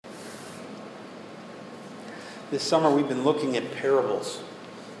This summer we've been looking at parables,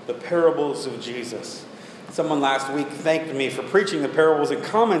 the parables of Jesus. Someone last week thanked me for preaching the parables and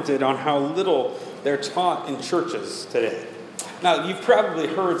commented on how little they're taught in churches today. Now, you've probably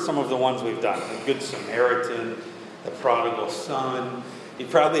heard some of the ones we've done. The Good Samaritan, the Prodigal Son.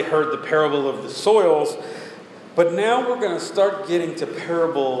 You've probably heard the parable of the soils. But now we're going to start getting to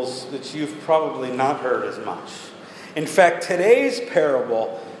parables that you've probably not heard as much. In fact, today's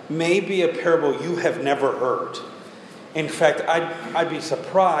parable may be a parable you have never heard. In fact, I'd be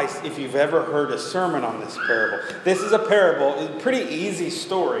surprised if you've ever heard a sermon on this parable. This is a parable, a pretty easy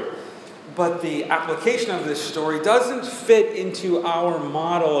story, but the application of this story doesn't fit into our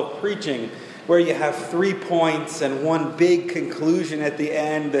model of preaching, where you have 3 points and one big conclusion at the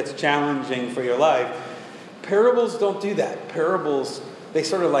end that's challenging for your life. Parables don't do that. Parables, they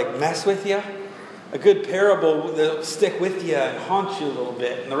sort of like mess with you. A good parable, they'll stick with you and haunt you a little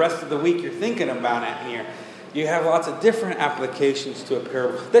bit. And the rest of the week you're thinking about it and you have lots of different applications to a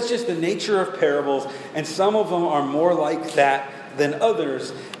parable. That's just the nature of parables. And some of them are more like that than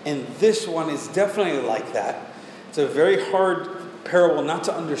others. And this one is definitely like that. It's a very hard parable not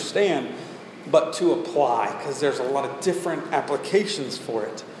to understand, but to apply, because there's a lot of different applications for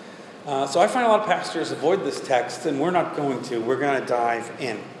it. So I find a lot of pastors avoid this text, and we're not going to. We're going to dive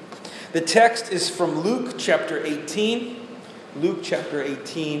in. The text is from Luke chapter 18. Luke chapter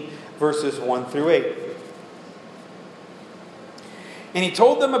 18, verses 1 through 8. And he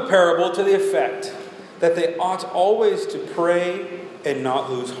told them a parable to the effect that they ought always to pray and not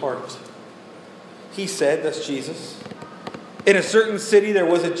lose heart. He said, that's Jesus, in a certain city there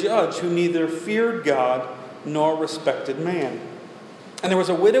was a judge who neither feared God nor respected man. And there was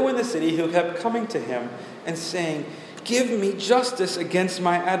a widow in the city who kept coming to him and saying, "Give me justice against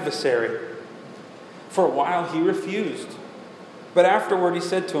my adversary." For a while he refused. But afterward he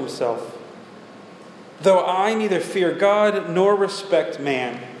said to himself, "Though I neither fear God nor respect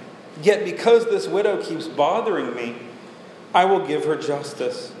man, yet because this widow keeps bothering me, I will give her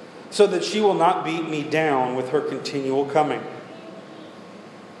justice, so that she will not beat me down with her continual coming."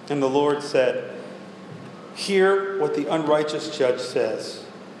 And the Lord said, "Hear what the unrighteous judge says.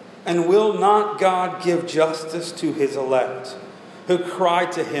 And will not God give justice to his elect, who cry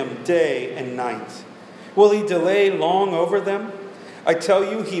to him day and night? Will he delay long over them? I tell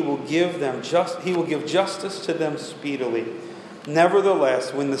you, he will give justice to them speedily.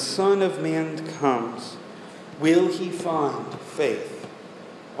 Nevertheless, when the Son of Man comes, will he find faith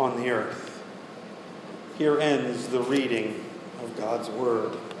on the earth?" Here ends the reading of God's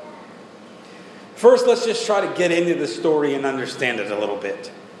word. First, let's just try to get into the story and understand it a little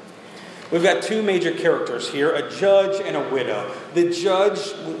bit. We've got two major characters here, a judge and a widow. The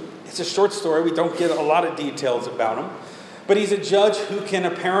judge, it's a short story. We don't get a lot of details about him. But he's a judge who can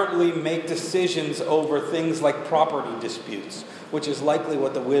apparently make decisions over things like property disputes, which is likely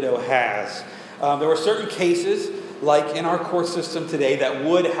what the widow has. There were certain cases, like in our court system today, that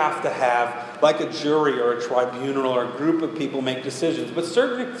would have to have like a jury or a tribunal or a group of people make decisions. But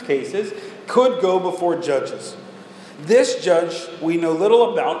certain cases could go before judges. This judge we know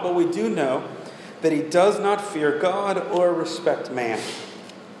little about, but we do know that he does not fear God or respect man.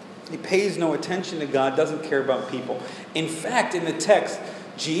 He pays no attention to God, doesn't care about people. In fact, in the text,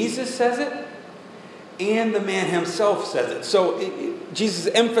 Jesus says it, and the man himself says it. So Jesus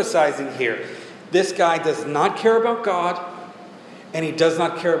is emphasizing here, this guy does not care about God, and he does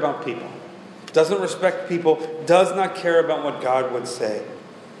not care about people. Doesn't respect people, does not care about what God would say.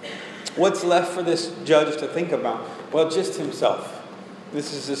 What's left for this judge to think about? Well, just himself.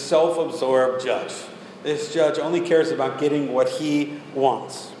 This is a self-absorbed judge. This judge only cares about getting what he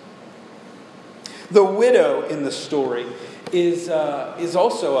wants. The widow in the story is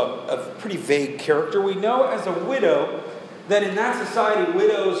also a pretty vague character. We know as a widow that in that society,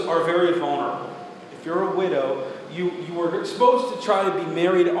 widows are very vulnerable. If you're a widow, you were supposed to try to be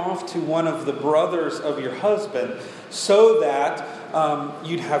married off to one of the brothers of your husband so that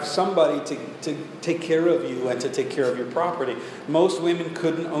you'd have somebody to take care of you and to take care of your property. Most women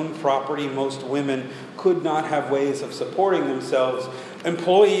couldn't own property. Most women could not have ways of supporting themselves.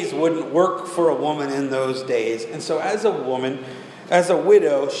 Employees wouldn't work for a woman in those days. And so as a woman, as a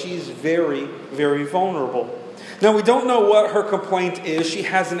widow, she's very, very vulnerable. Now, we don't know what her complaint is. She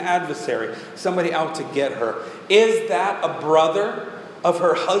has an adversary, somebody out to get her. Is that a brother of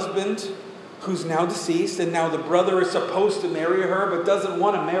her husband who's now deceased, and now the brother is supposed to marry her but doesn't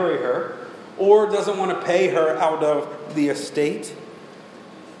want to marry her, or doesn't want to pay her out of the estate?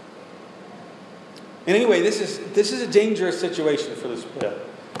 And anyway, this is a dangerous situation for this widow.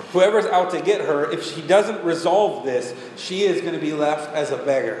 Whoever's out to get her, if she doesn't resolve this, she is going to be left as a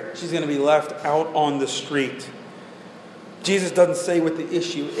beggar. She's going to be left out on the street. Jesus doesn't say what the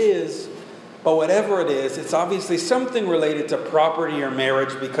issue is, but whatever it is, it's obviously something related to property or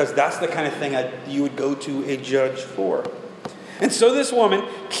marriage, because that's the kind of thing you would go to a judge for. And so this woman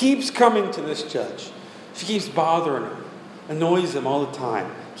keeps coming to this judge. She keeps bothering him, annoys him all the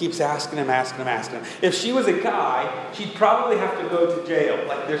time, keeps asking him. If she was a guy, she'd probably have to go to jail.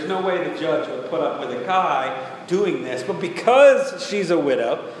 Like, there's no way the judge would put up with a guy doing this. But because she's a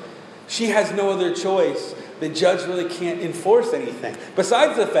widow, she has no other choice. The judge really can't enforce anything.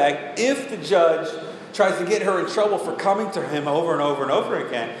 Besides the fact, if the judge tries to get her in trouble for coming to him over and over and over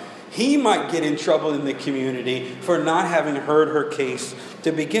again, he might get in trouble in the community for not having heard her case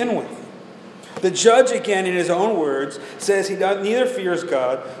to begin with. The judge, again, in his own words, says he neither fears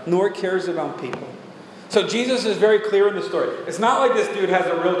God nor cares about people. So Jesus is very clear in the story. It's not like this dude has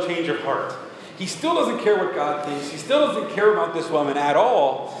a real change of heart. He still doesn't care what God thinks. He still doesn't care about this woman at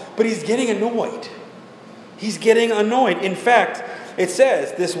all, but he's getting annoyed. He's getting annoyed. In fact, it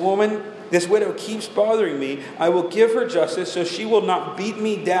says, this widow keeps bothering me. I will give her justice so she will not beat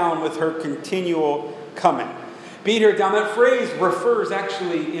me down with her continual coming. Beat her down. That phrase refers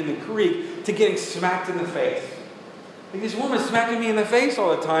actually in the Greek to getting smacked in the face. Like, this woman's smacking me in the face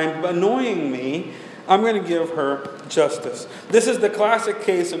all the time, annoying me. I'm going to give her justice. This is the classic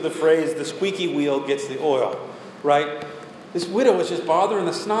case of the phrase, the squeaky wheel gets the oil, right? This widow is just bothering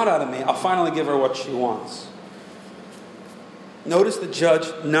the snot out of me. I'll finally give her what she wants. Notice the judge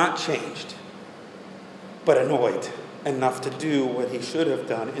not changed, but annoyed enough to do what he should have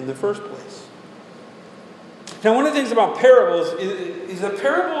done in the first place. Now, one of the things about parables is that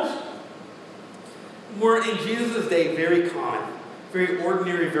parables were in Jesus' day very common, very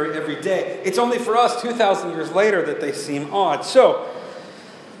ordinary, very everyday. It's only for us 2,000 years later that they seem odd. So,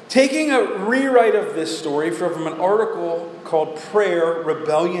 taking a rewrite of this story from an article called Prayer,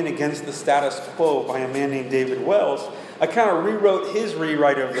 Rebellion Against the Status Quo by a man named David Wells, I kind of rewrote his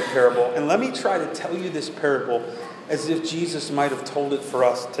rewrite of the parable. And let me try to tell you this parable as if Jesus might have told it for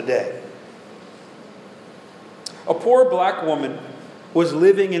us today. A poor black woman was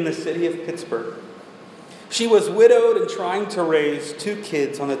living in the city of Pittsburgh. She was widowed and trying to raise 2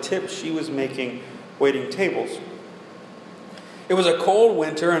 kids on the tip she was making waiting tables. It was a cold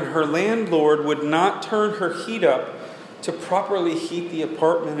winter, and her landlord would not turn her heat up to properly heat the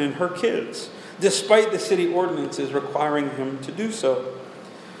apartment and her kids, despite the city ordinances requiring him to do so.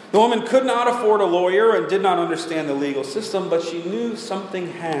 The woman could not afford a lawyer and did not understand the legal system, but she knew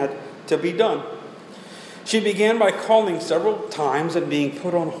something had to be done. She began by calling several times and being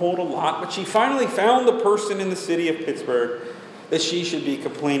put on hold a lot, but she finally found the person in the city of Pittsburgh that she should be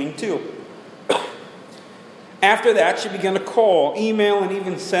complaining to. After that, she began to call, email, and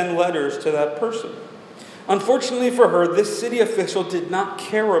even send letters to that person. Unfortunately for her, this city official did not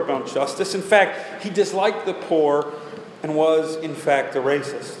care about justice. In fact, he disliked the poor and was, in fact, a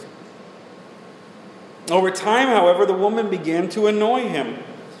racist. Over time, however, the woman began to annoy him.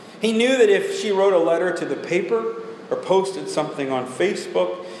 He knew that if she wrote a letter to the paper or posted something on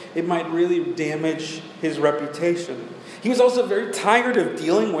Facebook, it might really damage his reputation. He was also very tired of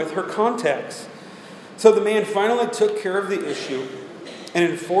dealing with her contacts. So the man finally took care of the issue and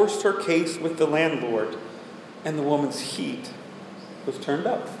enforced her case with the landlord, and the woman's heat was turned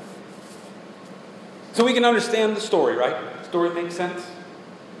up. So we can understand the story, right? Story makes sense?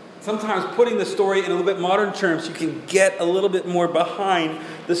 Sometimes putting the story in a little bit modern terms, you can get a little bit more behind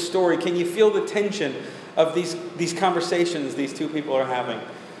the story. Can you feel the tension of these conversations these 2 people are having?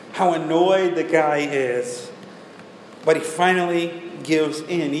 How annoyed the guy is, but he finally gives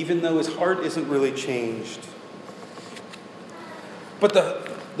in, even though his heart isn't really changed. But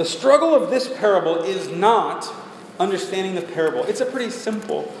the struggle of this parable is not understanding the parable. It's a pretty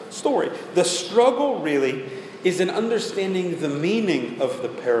simple story. The struggle really is in understanding the meaning of the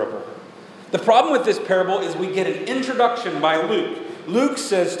parable. The problem with this parable is we get an introduction by Luke. Luke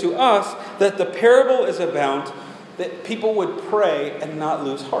says to us that the parable is about that people would pray and not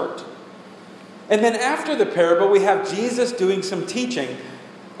lose heart. And then after the parable, we have Jesus doing some teaching.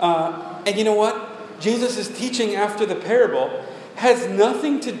 And you know what? Jesus' teaching after the parable has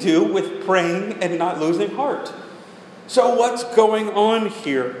nothing to do with praying and not losing heart. So what's going on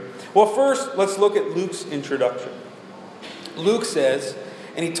here? Well, first, let's look at Luke's introduction. Luke says,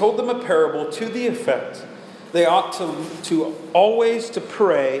 and he told them a parable to the effect they ought to always to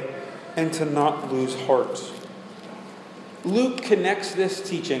pray and to not lose heart. Luke connects this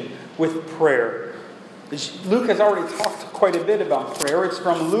teaching with prayer. Luke has already talked quite a bit about prayer. It's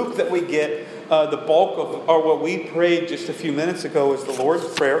from Luke that we get the bulk of, or what we prayed just a few minutes ago is the Lord's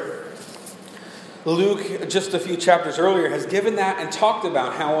Prayer. Luke, just a few chapters earlier, has given that and talked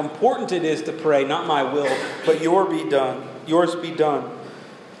about how important it is to pray, not my will, but yours be done.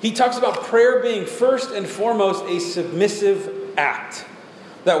 He talks about prayer being first and foremost a submissive act.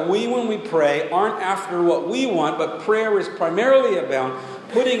 That we, when we pray, aren't after what we want, but prayer is primarily about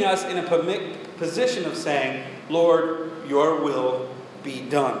putting us in a position of saying, Lord, your will be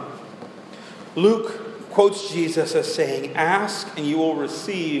done. Luke quotes Jesus as saying, ask and you will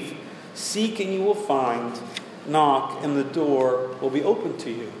receive, seek and you will find, knock and the door will be open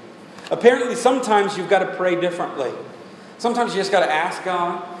to you. Apparently, sometimes you've got to pray differently. Sometimes you just got to ask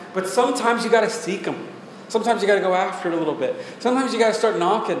God, but sometimes you got to seek Him. Sometimes you got to go after it a little bit. Sometimes you got to start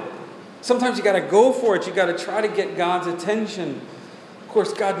knocking. Sometimes you got to go for it. You got to try to get God's attention. Of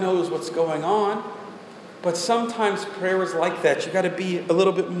course, God knows what's going on, but sometimes prayer is like that. You got to be a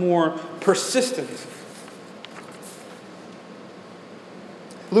little bit more persistent.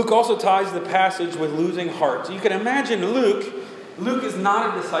 Luke also ties the passage with losing heart. You can imagine Luke is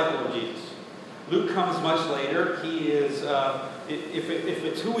not a disciple of Jesus. Luke comes much later. He is, if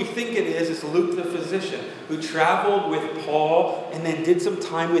it's who we think it is, it's Luke the physician, who traveled with Paul and then did some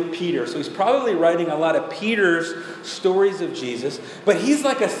time with Peter. So he's probably writing a lot of Peter's stories of Jesus, but he's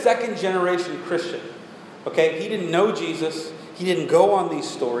like a second generation Christian. Okay, he didn't know Jesus. He didn't go on these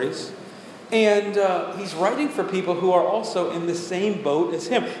stories. And he's writing for people who are also in the same boat as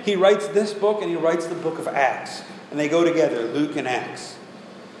him. He writes this book and he writes the book of Acts. And they go together, Luke and Acts.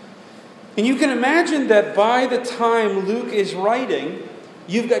 And you can imagine that by the time Luke is writing,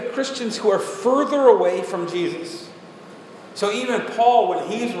 you've got Christians who are further away from Jesus. So even Paul, when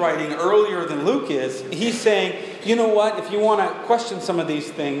he's writing earlier than Luke is, he's saying, you know what, if you want to question some of these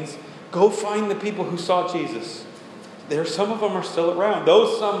things, go find the people who saw Jesus. Some of them are still around.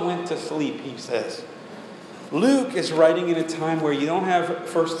 Those some went to sleep, he says. Luke is writing in a time where you don't have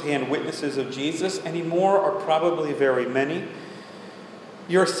first-hand witnesses of Jesus anymore, or probably very many.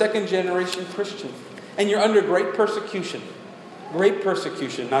 You're a second-generation Christian, and you're under great persecution. Great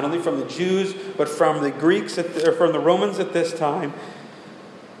persecution, not only from the Jews, but from the Greeks, or from the Romans at this time.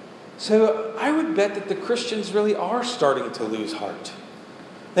 So I would bet that the Christians really are starting to lose heart.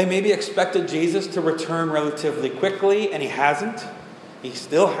 They maybe expected Jesus to return relatively quickly, and he hasn't. He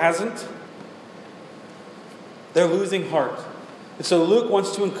still hasn't. They're losing heart. And so Luke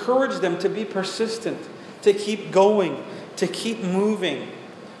wants to encourage them to be persistent, to keep going, to keep moving.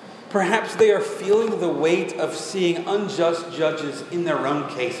 Perhaps they are feeling the weight of seeing unjust judges in their own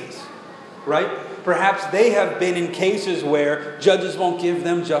cases, right? Perhaps they have been in cases where judges won't give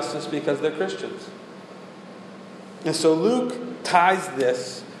them justice because they're Christians. And so Luke ties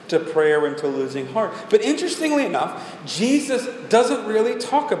this to prayer and to losing heart. But interestingly enough, Jesus doesn't really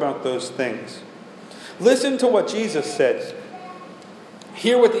talk about those things. Listen to what Jesus says.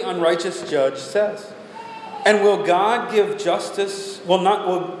 Hear what the unrighteous judge says. And will God give justice? Will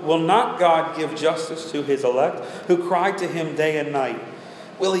not God give justice to his elect, who cry to him day and night?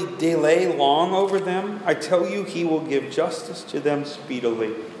 Will he delay long over them? I tell you, he will give justice to them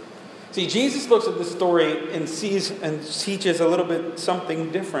speedily. See, Jesus looks at this story and sees and teaches a little bit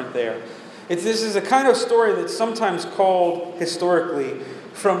something different there. This is a kind of story that's sometimes called, historically,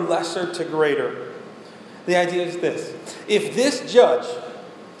 from lesser to greater. The idea is this. If this judge,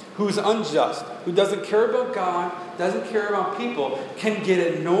 who's unjust, who doesn't care about God, doesn't care about people, can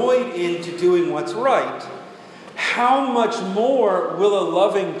get annoyed into doing what's right, how much more will a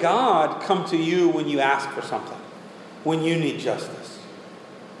loving God come to you when you ask for something, when you need justice?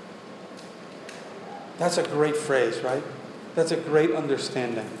 That's a great phrase, right? That's a great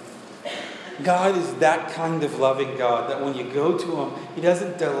understanding. God is that kind of loving God that when you go to him, he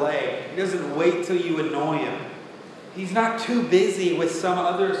doesn't delay. He doesn't wait till you annoy him. He's not too busy with some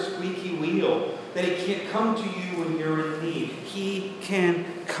other squeaky wheel that he can't come to you when you're in need. He can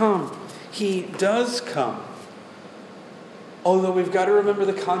come. He does come. Although we've got to remember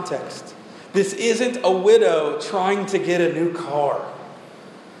the context. This isn't a widow trying to get a new car.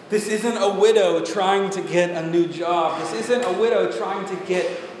 This isn't a widow trying to get a new job. This isn't a widow trying to get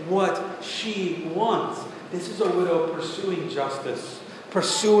what she wants. This is a widow pursuing justice,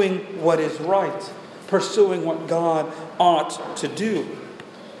 pursuing what is right, pursuing what God ought to do.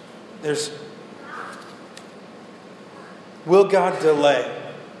 Will God delay?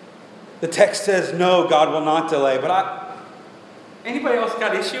 The text says, no, God will not delay. But anybody else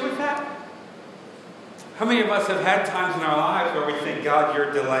got issue with that? How many of us have had times in our lives where we think, God,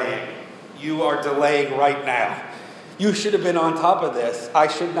 you're delaying. You are delaying right now. You should have been on top of this. I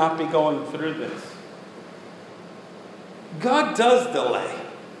should not be going through this. God does delay.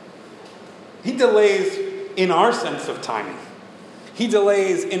 He delays in our sense of timing. He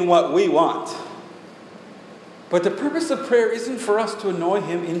delays in what we want. But the purpose of prayer isn't for us to annoy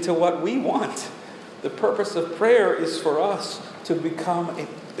him into what we want. The purpose of prayer is for us to become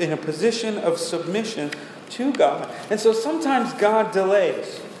in a position of submission to God. And so sometimes God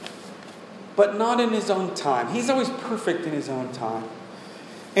delays, but not in his own time. He's always perfect in his own time.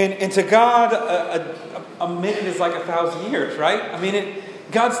 And to God, a minute is like 1,000 years, right? I mean,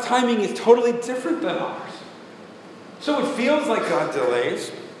 God's timing is totally different than ours. So it feels like God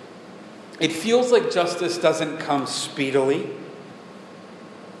delays. It feels like justice doesn't come speedily.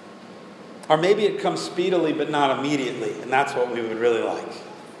 Or maybe it comes speedily but not immediately. And that's what we would really like.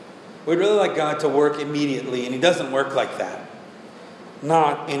 We'd really like God to work immediately, and he doesn't work like that.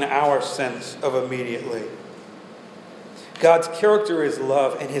 Not in our sense of immediately. God's character is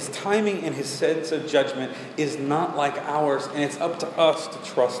love, and his timing and his sense of judgment is not like ours, and it's up to us to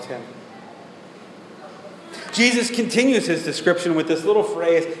trust him. Jesus continues his description with this little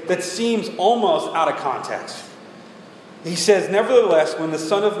phrase that seems almost out of context. He says, "Nevertheless, when the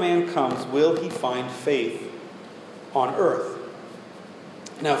Son of Man comes, will he find faith on earth?"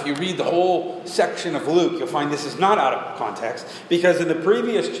 Now, if you read the whole section of Luke, you'll find this is not out of context, because in the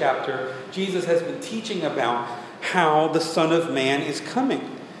previous chapter, Jesus has been teaching about how the Son of Man is coming.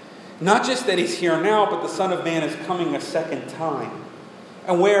 Not just that he's here now, but the Son of Man is coming a second time.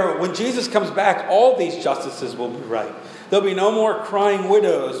 And when Jesus comes back, all these justices will be right. There'll be no more crying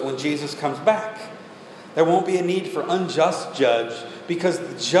widows when Jesus comes back. There won't be a need for unjust judge, because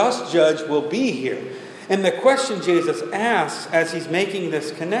the just judge will be here. And the question Jesus asks as he's making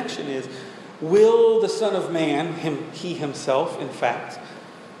this connection is, will the Son of Man, he himself, in fact,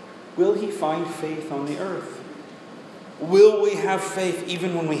 will he find faith on the earth? Will we have faith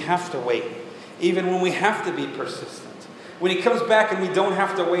even when we have to wait? Even when we have to be persistent? When he comes back and we don't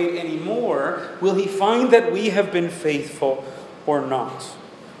have to wait anymore, will he find that we have been faithful or not?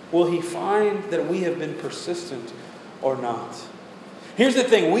 Will he find that we have been persistent or not? Here's the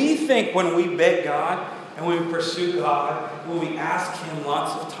thing. We think when we beg God and when we pursue God, when we ask him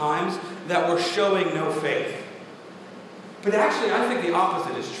lots of times, that we're showing no faith. But actually, I think the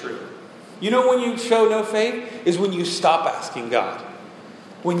opposite is true. You know when you show no faith? Is when you stop asking God.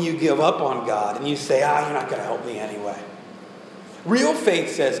 When you give up on God and you say, you're not going to help me anyway. Real faith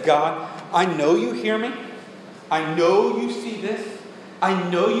says, God, I know you hear me. I know you see this. I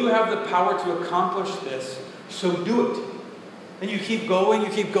know you have the power to accomplish this. So do it. And you keep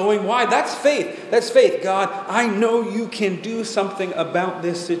going, Why? That's faith. That's faith. God, I know you can do something about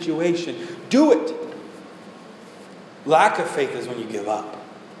this situation. Do it. Lack of faith is when you give up.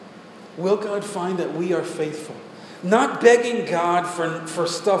 Will God find that we are faithful? Not begging God for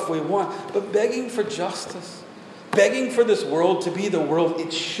stuff we want, but begging for justice. Begging for this world to be the world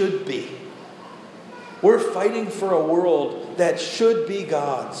it should be. We're fighting for a world that should be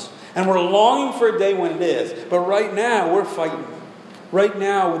God's. And we're longing for a day when it is. But right now, we're fighting. Right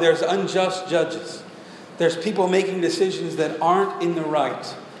now, there's unjust judges. There's people making decisions that aren't in the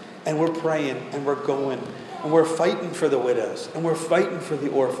right. And we're praying, and we're going. And we're fighting for the widows. And we're fighting for the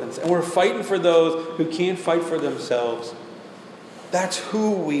orphans. And we're fighting for those who can't fight for themselves. That's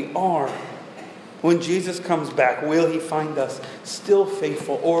who we are. When Jesus comes back, will he find us still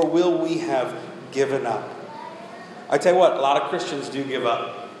faithful? Or will we have given up? I tell you what, a lot of Christians do give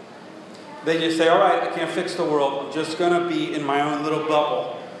up. They just say, all right, I can't fix the world. I'm just going to be in my own little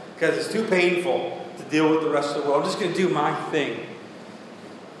bubble because it's too painful to deal with the rest of the world. I'm just going to do my thing.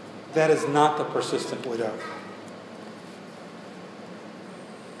 That is not the persistent widow.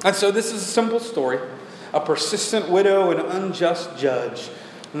 And so this is a simple story. A persistent widow and an unjust judge.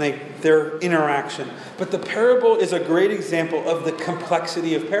 And their interaction. But the parable is a great example of the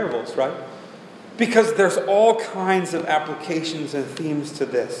complexity of parables, right? Because there's all kinds of applications and themes to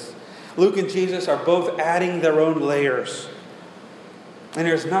this. Luke and Jesus are both adding their own layers. And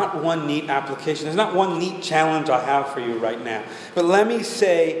there's not one neat application. There's not one neat challenge I have for you right now. But let me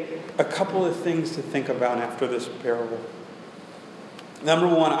say a couple of things to think about after this parable. Number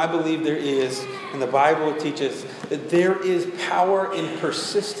one, I believe there is, and the Bible teaches, that there is power in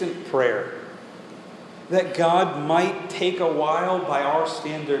persistent prayer. That God might take a while by our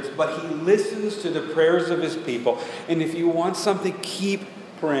standards, but he listens to the prayers of his people. And if you want something, keep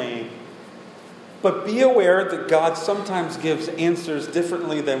praying. But be aware that God sometimes gives answers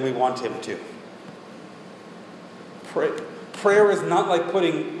differently than we want him to. Prayer is not like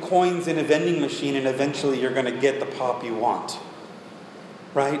putting coins in a vending machine and eventually you're going to get the pop you want.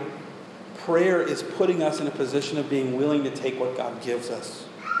 Right? Prayer is putting us in a position of being willing to take what God gives us.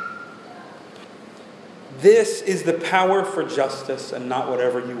 This is the power for justice and not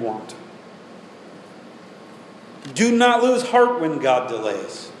whatever you want. Do not lose heart when God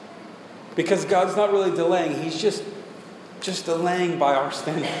delays. Because God's not really delaying. He's just delaying by our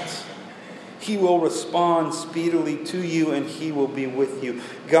standards. He will respond speedily to you and He will be with you.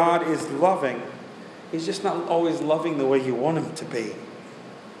 God is loving. He's just not always loving the way you want Him to be.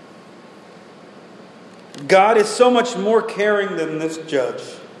 God is so much more caring than this judge,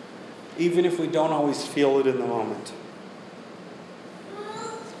 even if we don't always feel it in the moment.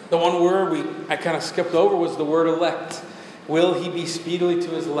 The one word I kind of skipped over was the word elect. Will He be speedily to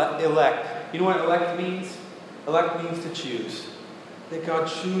His elect? You know what elect means? Elect means to choose. That God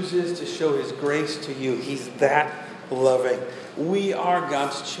chooses to show His grace to you. He's that loving. We are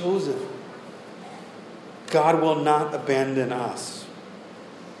God's chosen. God will not abandon us.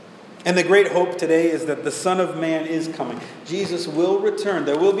 And the great hope today is that the Son of Man is coming. Jesus will return.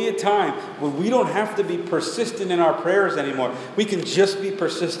 There will be a time when we don't have to be persistent in our prayers anymore. We can just be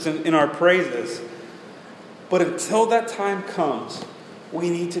persistent in our praises. But until that time comes, we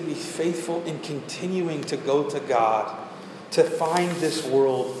need to be faithful in continuing to go to God to find this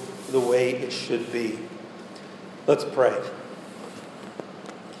world the way it should be. Let's pray.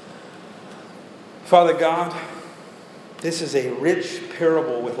 Father God, this is a rich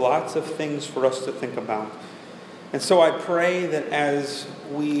parable with lots of things for us to think about. And so I pray that as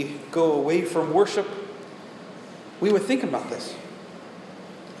we go away from worship, we would think about this.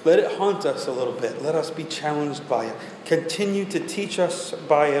 Let it haunt us a little bit. Let us be challenged by it. Continue to teach us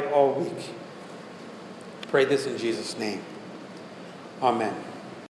by it all week. Pray this in Jesus' name. Amen.